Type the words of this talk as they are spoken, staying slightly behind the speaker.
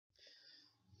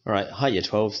All right, hi Year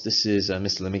 12s, this is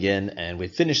Mr. Lim again, and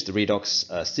we've finished the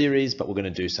Redox series, but we're going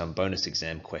to do some bonus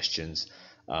exam questions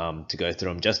to go through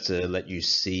them just to let you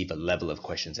see the level of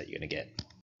questions that you're going to get.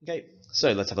 Okay,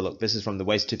 so let's have a look. This is from the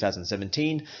WACE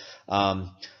 2017.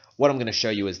 What I'm going to show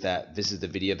you is that this is the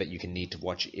video that you can need to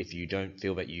watch if you don't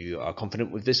feel that you are confident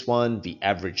with this one, the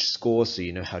average score so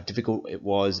you know how difficult it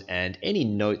was, and any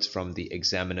notes from the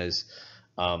examiners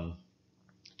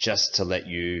just to let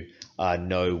you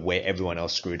know where everyone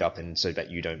else screwed up and so that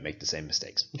you don't make the same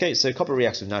mistakes. Okay, so copper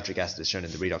reacts with nitric acid as shown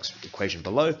in the redox equation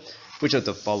below. Which of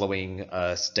the following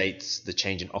states the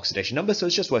change in oxidation number? So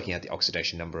it's just working out the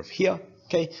oxidation number of here.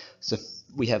 Okay, so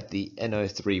we have the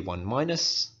NO3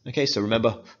 minus. Okay, so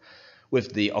remember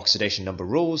with the oxidation number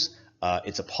rules,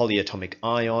 it's a polyatomic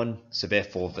ion, so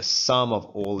therefore the sum of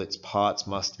all its parts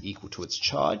must equal to its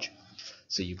charge.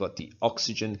 So you've got the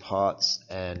oxygen parts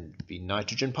and the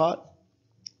nitrogen part.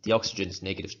 The oxygen is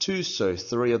 -2, so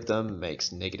 3 of them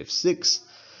makes -6.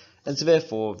 And so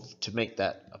therefore, to make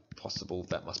that possible,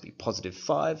 that must be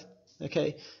 +5.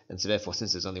 Okay, and so therefore,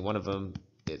 since there's only one of them,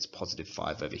 it's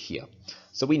 +5 over here.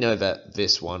 So we know that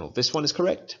this one or this one is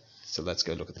correct. So let's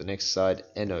go look at the next side,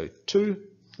 NO2.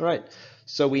 All right,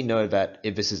 so we know that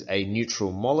if this is a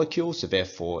neutral molecule, so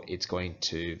therefore it's going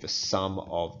to, the sum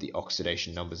of the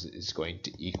oxidation numbers is going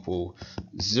to equal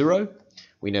 0.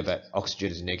 We know that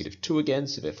oxygen is -2 again,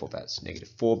 so therefore that's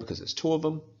 -4 because there's 2 of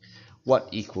them.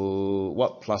 What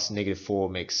plus -4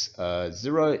 makes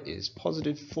 0 is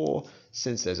 +4,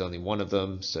 since there's only one of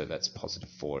them, so that's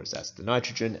 +4 as that's the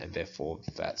nitrogen, and therefore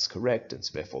that's correct, and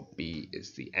so therefore B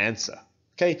is the answer.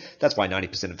 Okay, that's why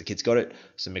 90% of the kids got it,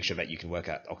 so make sure that you can work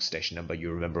out the oxidation number,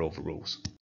 you remember all the rules.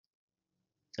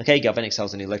 Okay, galvanic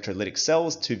cells and electrolytic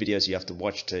cells, 2 videos you have to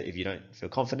watch if you don't feel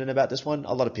confident about this one.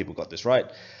 A lot of people got this right.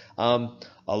 A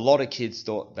lot of kids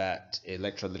thought that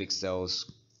electrolytic cells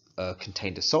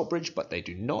contained a salt bridge, but they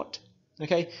do not.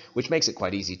 Okay, which makes it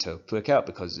quite easy to work out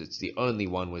because it's the only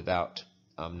one without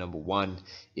number 1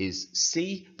 is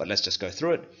C, but let's just go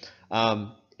through it.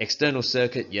 External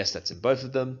circuit, yes, that's in both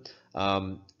of them.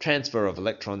 Transfer of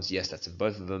electrons, yes, that's in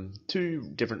both of them.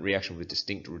 2 different reactions with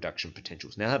distinct reduction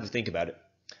potentials. Now have a think about it.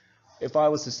 If I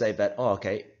was to say that, oh,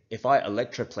 okay, if I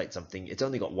electroplate something, it's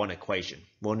only got 1 equation.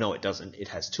 Well, no, it doesn't. It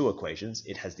has 2 equations.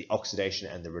 It has the oxidation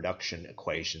and the reduction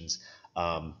equations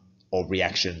or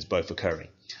reactions both occurring.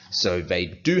 So they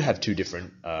do have 2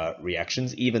 different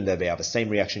reactions, even though they are the same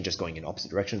reaction just going in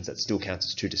opposite directions. That still counts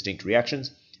as 2 distinct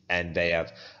reactions, and they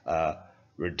have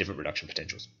different reduction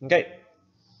potentials. Okay,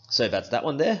 so that's that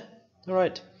one there. All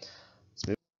right, let's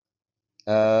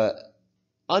move.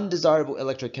 Undesirable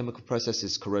electrochemical process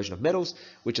is corrosion of metals.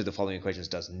 Which of the following equations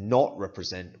does not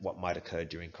represent what might occur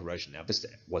during corrosion? Now, this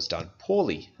was done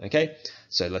poorly, okay?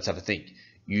 So let's have a think.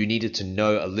 You needed to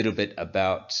know a little bit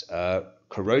about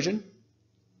corrosion.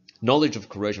 Knowledge of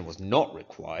corrosion was not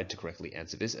required to correctly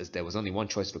answer this, as there was only one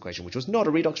choice of equation, which was not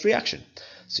a redox reaction.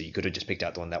 So you could have just picked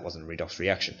out the one that wasn't a redox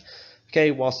reaction.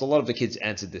 Okay, whilst a lot of the kids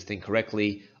answered this thing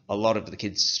correctly, a lot of the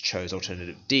kids chose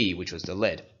alternative D, which was the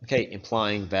lead. Okay,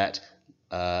 implying that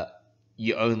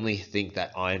you only think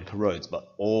that iron corrodes,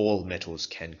 but all metals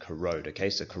can corrode. Okay,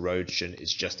 so corrosion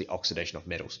is just the oxidation of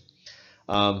metals.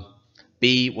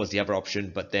 B was the other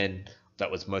option, but then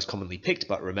that was most commonly picked.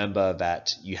 But remember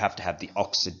that you have to have the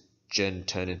oxygen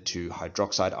turn into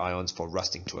hydroxide ions for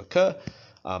rusting to occur.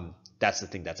 That's the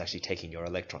thing that's actually taking your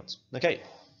electrons. Okay,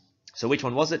 so which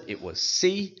one was it? It was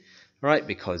C, right?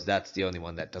 Because that's the only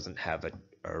one that doesn't have a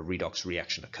redox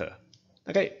reaction occur.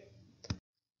 Okay.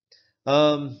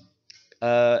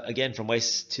 Again from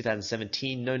WACE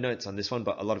 2017, no notes on this one,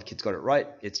 but a lot of kids got it right.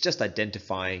 It's just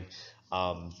identifying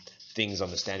things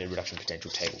on the standard reduction potential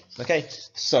table. Okay,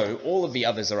 so all of the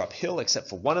others are uphill except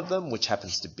for one of them, which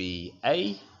happens to be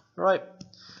A, right?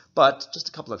 But just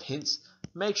a couple of hints.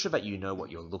 Make sure that you know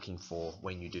what you're looking for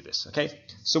when you do this, okay?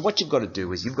 So what you've got to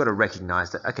do is you've got to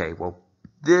recognize that, okay, well,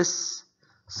 this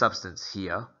substance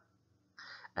here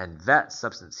and that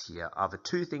substance here are the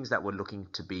 2 things that we're looking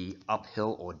to be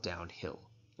uphill or downhill.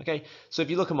 Okay, so if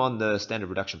you look them on the standard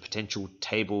reduction potential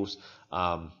tables,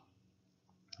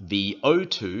 the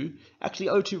O2, actually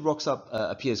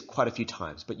O2 appears quite a few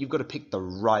times, but you've got to pick the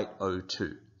right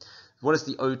O2. What is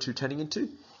the O2 turning into?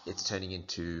 It's turning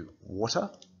into water.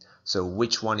 So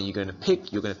which one are you going to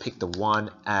pick? You're going to pick the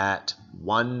one at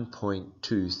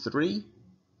 1.23,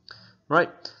 right?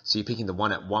 So you're picking the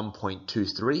one at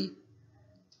 1.23.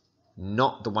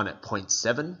 Not the one at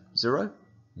 0.70,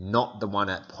 not the one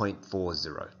at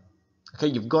 0.40. Okay,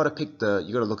 you've got to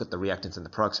look at the reactants and the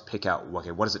products, pick out,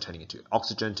 okay, what is it turning into?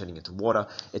 Oxygen turning into water,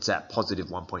 it's at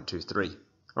 +1.23.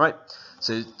 All right,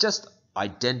 so just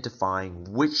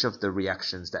identifying which of the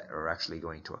reactions that are actually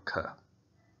going to occur.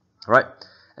 All right,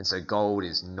 and so gold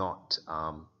is not,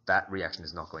 that reaction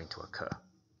is not going to occur.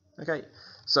 Okay,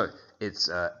 so it's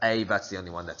A, that's the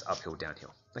only one that's uphill,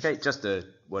 downhill. Okay, just a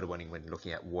word of warning when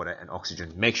looking at water and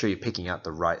oxygen, make sure you're picking out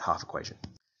the right half equation.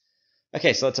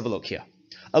 Okay, so let's have a look here.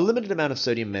 A limited amount of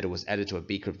sodium metal was added to a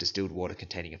beaker of distilled water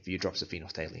containing a few drops of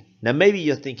phenolphthalein. Now maybe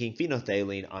you're thinking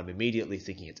phenolphthalein, I'm immediately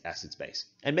thinking it's acids base.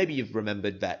 And maybe you've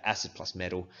remembered that acid plus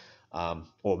metal,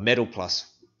 or metal plus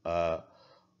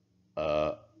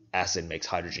acid makes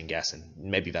hydrogen gas, and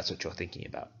maybe that's what you're thinking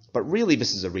about. But really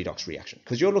this is a redox reaction,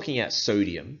 because you're looking at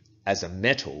sodium as a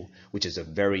metal, which is a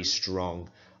very strong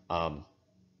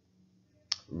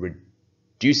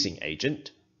reducing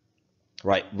agent,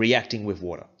 right, reacting with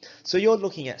water. So you're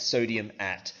looking at sodium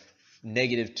at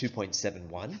negative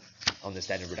 2.71 on the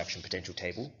standard reduction potential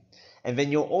table. And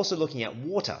then you're also looking at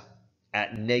water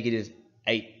at negative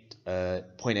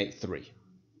 0.83,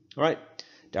 all right,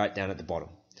 right down at the bottom.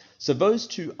 So those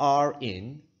two are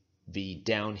in the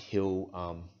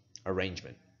downhill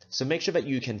arrangement. So make sure that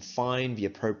you can find the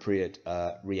appropriate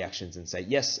reactions and say,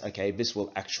 yes, okay, this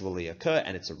will actually occur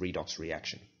and it's a redox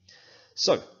reaction.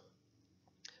 So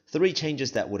 3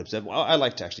 changes that would observe. Well, I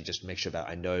like to actually just make sure that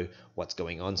I know what's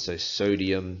going on. So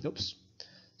sodium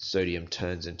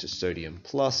turns into sodium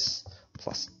plus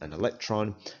an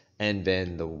electron, and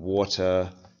then the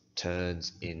water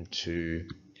turns into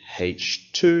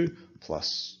H2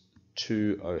 plus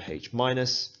 2OH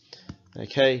minus.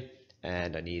 Okay,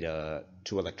 and I need 2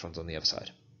 electrons on the other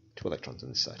side, 2 electrons on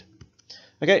this side.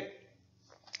 Okay,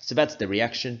 so that's the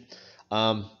reaction.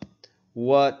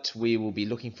 What we will be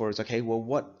looking for is, okay, well,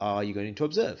 what are you going to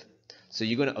observe? So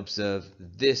you're going to observe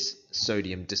this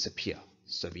sodium disappear.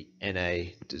 So the Na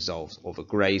dissolves, or the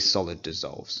gray solid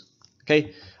dissolves.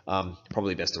 Okay,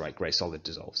 probably best to write gray solid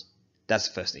dissolves. That's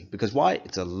the first thing, because why?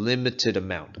 It's a limited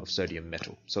amount of sodium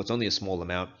metal. So it's only a small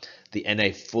amount. The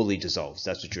Na fully dissolves.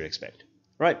 That's what you would expect.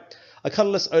 Right? A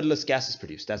colorless, odorless gas is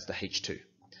produced. That's the H2.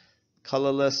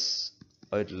 Colorless,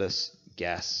 odorless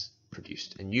gas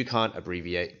produced. And you can't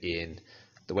abbreviate in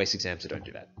the WACE exam, so don't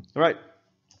do that. All right?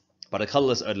 But a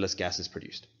colorless, odorless gas is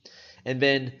produced. And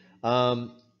then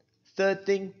third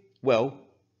thing, well,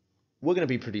 we're going to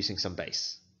be producing some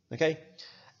base. Okay?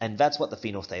 And that's what the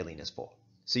phenolphthalein is for.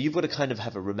 So you've got to kind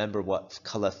of remember what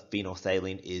color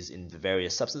phenolphthalein is in the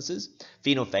various substances.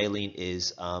 Phenolphthalein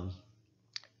is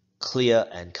clear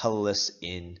and colorless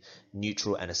in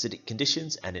neutral and acidic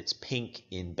conditions, and it's pink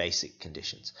in basic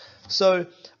conditions. So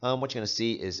what you're going to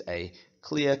see is a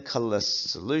clear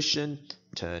colorless solution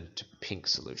turn to pink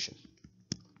solution.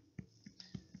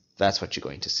 That's what you're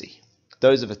going to see.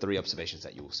 Those are the 3 observations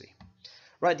that you will see.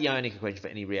 Write the ionic equation for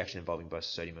any reaction involving both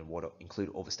sodium and water. Include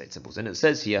all the state symbols. And it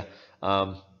says here,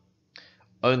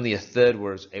 only a third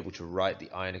was able to write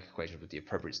the ionic equation with the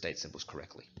appropriate state symbols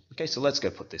correctly. Okay, so let's go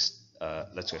put this,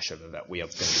 let's go show them that we are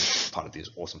going to be part of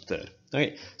this awesome third.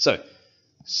 Okay, so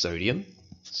sodium,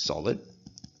 solid,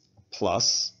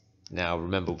 plus, now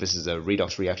remember this is a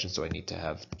redox reaction, so I need to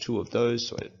have 2 of those,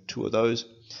 so I have 2 of those,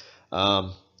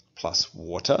 plus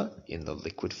water in the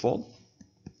liquid form,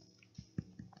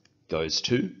 goes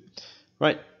to,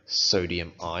 right,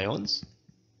 sodium ions,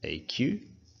 AQ,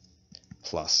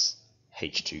 plus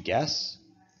H2 gas,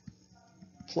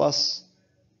 plus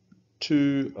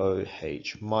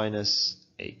 2OH minus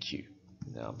AQ.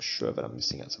 Now I'm sure that I'm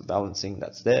missing out some balancing,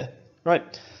 that's there,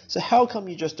 right? So how come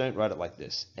you just don't write it like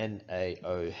this?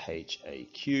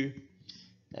 NaOHAQ,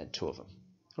 and 2 of them,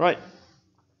 right?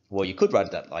 Well, you could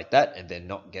write that like that and then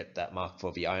not get that mark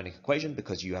for the ionic equation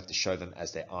because you have to show them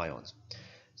as their ions.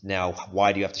 Now,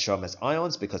 why do you have to show them as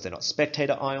ions? Because they're not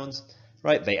spectator ions,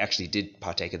 right? They actually did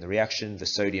partake in the reaction. The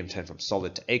sodium turned from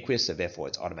solid to aqueous, so therefore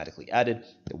it's automatically added.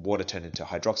 The water turned into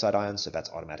hydroxide ions, so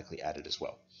that's automatically added as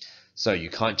well. So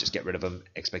you can't just get rid of them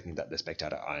expecting that they're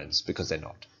spectator ions because they're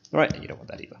not, all right? And you don't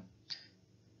want that either.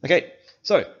 Okay,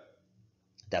 so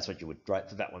that's what you would write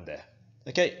for that one there.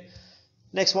 Okay,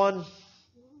 next one.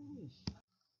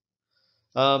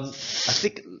 A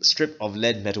thick strip of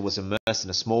lead metal was immersed in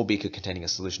a small beaker containing a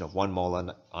solution of 1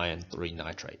 molar iron 3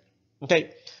 nitrate. Okay,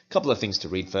 a couple of things to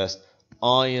read first.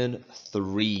 Iron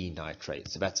 3 nitrate,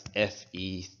 so that's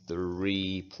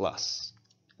Fe3 plus.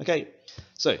 Okay,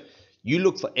 so you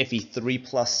look for Fe3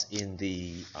 plus in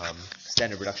the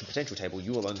standard reduction potential table,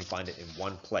 you will only find it in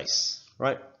one place,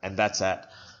 right? And that's at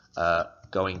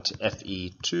going to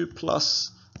Fe2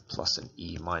 plus an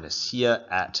E minus here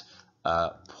at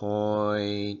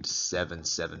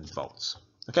 0.77 volts.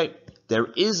 Okay, there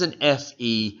is an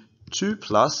Fe2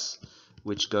 plus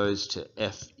which goes to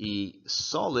Fe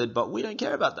solid, but we don't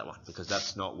care about that one because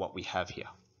that's not what we have here.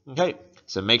 Okay,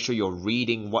 so make sure you're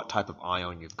reading what type of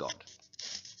ion you've got.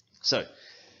 So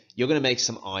you're going to make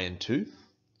some iron 2.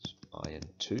 Iron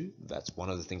 2, that's one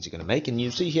of the things you're going to make. And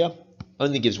you see here,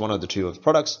 only gives one of the two of the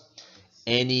products.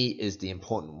 Any is the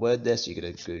important word there, so you're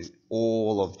going to do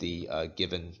all of the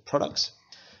given products,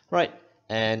 right?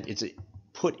 And it's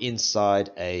put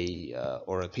inside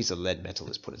or a piece of lead metal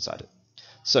is put inside it.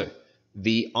 So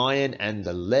the iron and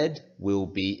the lead will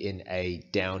be in a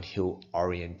downhill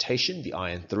orientation. The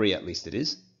iron 3, at least it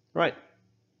is, right?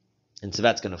 And so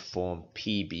that's going to form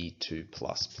Pb2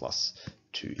 plus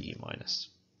 2E minus.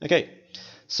 Okay,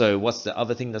 so what's the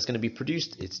other thing that's going to be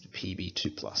produced? It's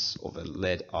Pb2 plus, or the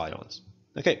lead ions.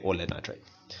 Okay, or lead nitrate.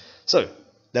 So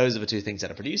those are the two things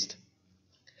that are produced.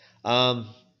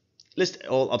 List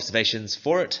all observations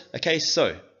for it. Okay,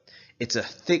 so it's a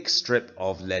thick strip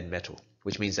of lead metal,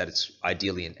 which means that it's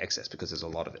ideally in excess because there's a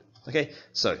lot of it. Okay,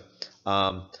 so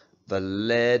the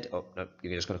lead, oh no,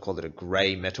 you're just going to call it a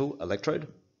gray metal electrode.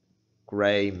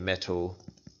 Gray metal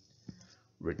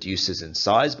reduces in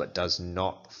size but does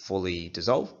not fully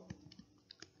dissolve.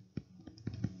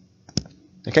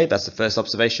 Okay, that's the first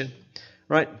observation,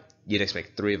 right? You'd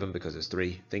expect 3 of them because there's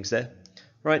 3 things there,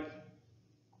 right?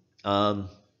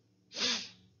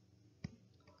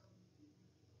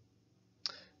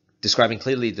 Describing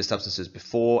clearly the substances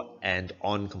before and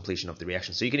on completion of the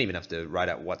reaction. So you can even have to write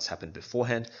out what's happened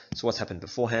beforehand. So what's happened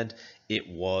beforehand? It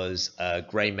was a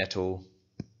gray metal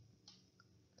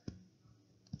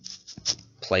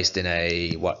placed in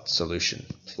a what solution?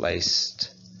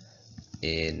 Placed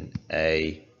in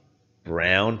a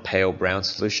brown, pale brown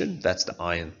solution. That's the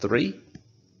iron 3.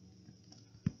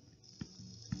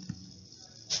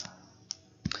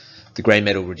 The gray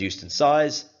metal reduced in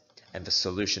size, and the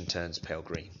solution turns pale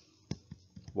green.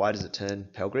 Why does it turn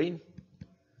pale green?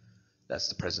 That's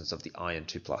the presence of the iron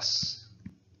 2 plus.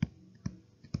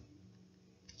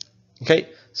 Okay,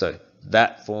 so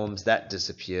that forms, that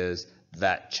disappears,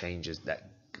 that changes, that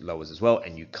lowers as well,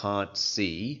 and you can't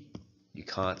see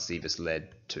this lead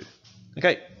 2.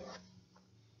 Okay,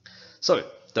 so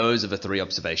those are the 3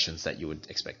 observations that you would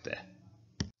expect there.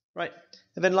 Right,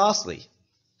 and then lastly,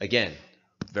 again,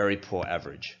 very poor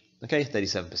average. Okay,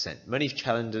 37%. Many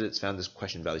candidates found this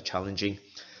question very challenging.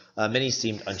 Many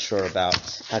seemed unsure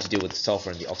about how to deal with the sulfur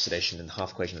and the oxidation in the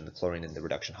half equation and the chlorine in the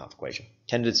reduction half equation.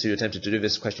 Candidates who attempted to do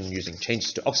this question using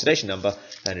changes to oxidation number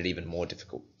found it even more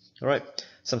difficult. All right,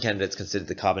 some candidates considered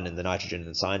the carbon and the nitrogen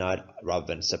and cyanide rather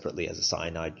than separately as a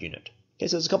cyanide unit. Okay,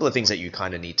 so there's a couple of things that you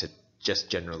kind of need to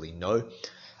just generally know.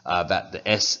 That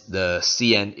the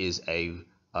CN is a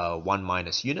 1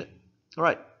 minus unit. All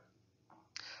right,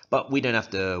 but we don't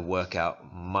have to work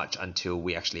out much until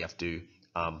we actually have to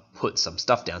put some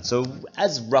stuff down. So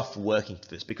as rough working for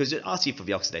this, because it asks you for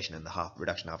the oxidation and the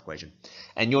reduction half equation,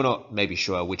 and you're not maybe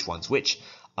sure which one's which.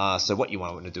 So what you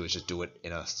want to do is just do it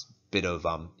in a bit of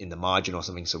in the margin or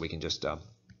something, so we can just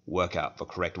work out the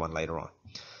correct one later on.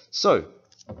 So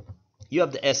you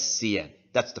have the SCN.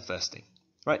 That's the first thing,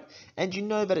 right? And you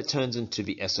know that it turns into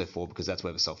the SO4 because that's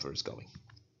where the sulfur is going,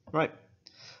 right?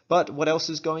 But what else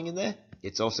is going in there?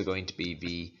 It's also going to be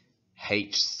the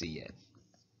HCN.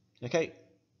 Okay,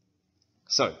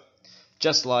 so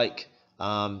just like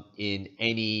in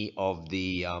any of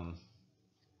the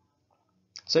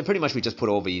so pretty much we just put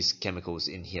all these chemicals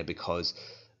in here because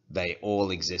they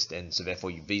all exist, and so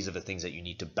therefore these are the things that you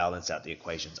need to balance out the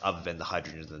equations other than the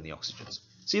hydrogens and the oxygens.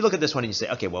 So you look at this one and you say,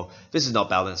 okay, well, this is not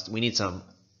balanced. We need some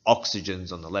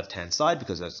oxygens on the left-hand side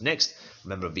because that's next.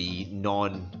 Remember, the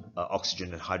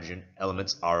non-oxygen and hydrogen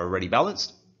elements are already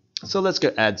balanced. So let's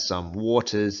go add some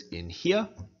waters in here.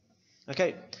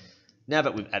 Okay, now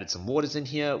that we've added some waters in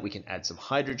here, we can add some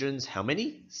hydrogens. How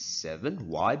many? 7.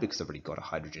 Why? Because I've already got a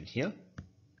hydrogen here.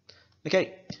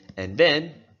 Okay, and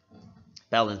then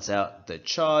balance out the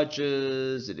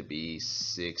charges. It'll be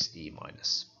 6E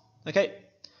minus. Okay,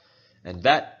 and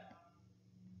that,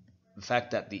 the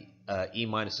fact that the E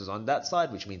minus is on that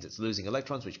side, which means it's losing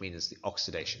electrons, which means it's the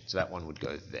oxidation. So that one would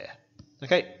go there.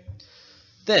 Okay,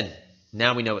 then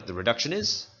now we know what the reduction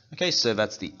is. Okay, so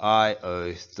that's the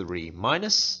IO3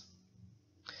 minus,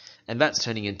 and that's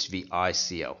turning into the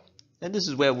ICl. And this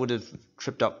is where it would have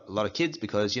tripped up a lot of kids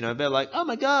because, you know, they're like, oh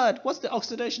my God, what's the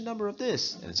oxidation number of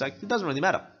this? And it's like, it doesn't really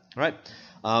matter, right?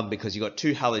 Because you got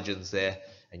 2 halogens there,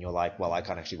 and you're like, well, I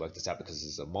can't actually work this out because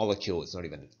it's a molecule. It's not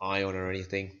even an ion or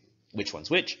anything. Which one's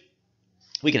which?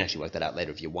 We can actually work that out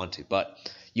later if you want to, but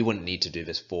you wouldn't need to do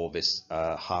this for this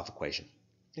half equation.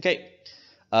 Okay.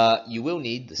 You will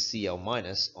need the Cl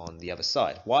minus on the other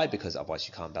side. Why? Because otherwise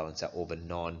you can't balance out all the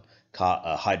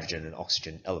non-hydrogen and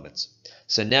oxygen elements.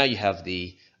 So now you have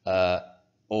the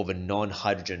all the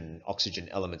non-hydrogen and oxygen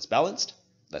elements balanced.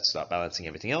 let's start balancing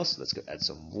everything else. Let's go add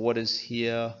some waters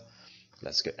here.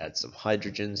 Let's go add some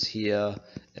hydrogens here,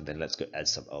 and then let's go add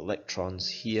some electrons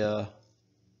here.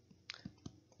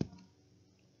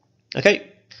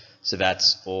 Okay, so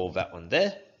that's all that one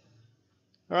there.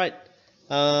 All right,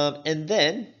 and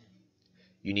then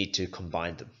you need to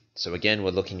combine them. So again, we're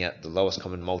looking at the lowest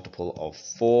common multiple of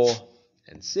 4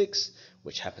 and 6,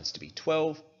 which happens to be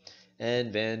 12.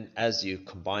 And then as you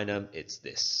combine them, it's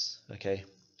this, okay?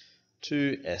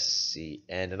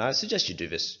 2SCN, and I suggest you do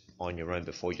this on your own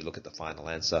before you look at the final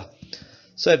answer,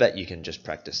 so that you can just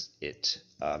practice it,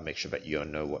 make sure that you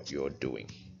know what you're doing.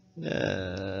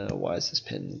 Why is this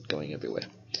pen going everywhere?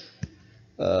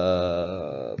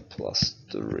 Plus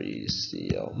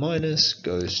 3Cl minus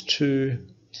goes to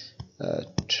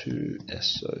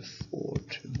 2SO4,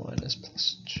 2 minus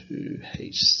plus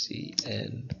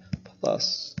 2HCN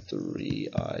plus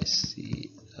 3ICl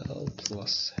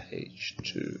plus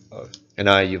H2O.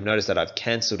 And you've noticed that I've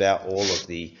cancelled out all of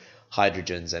the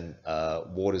hydrogens and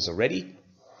waters already.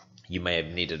 You may have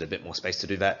needed a bit more space to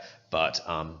do that, but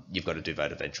you've got to do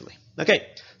that eventually. Okay,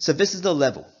 so this is the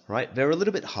level, right? They're a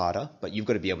little bit harder, but you've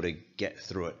got to be able to get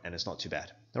through it, and it's not too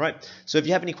bad. All right, so if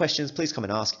you have any questions, please come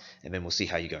and ask, and then we'll see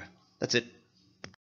how you go. That's it.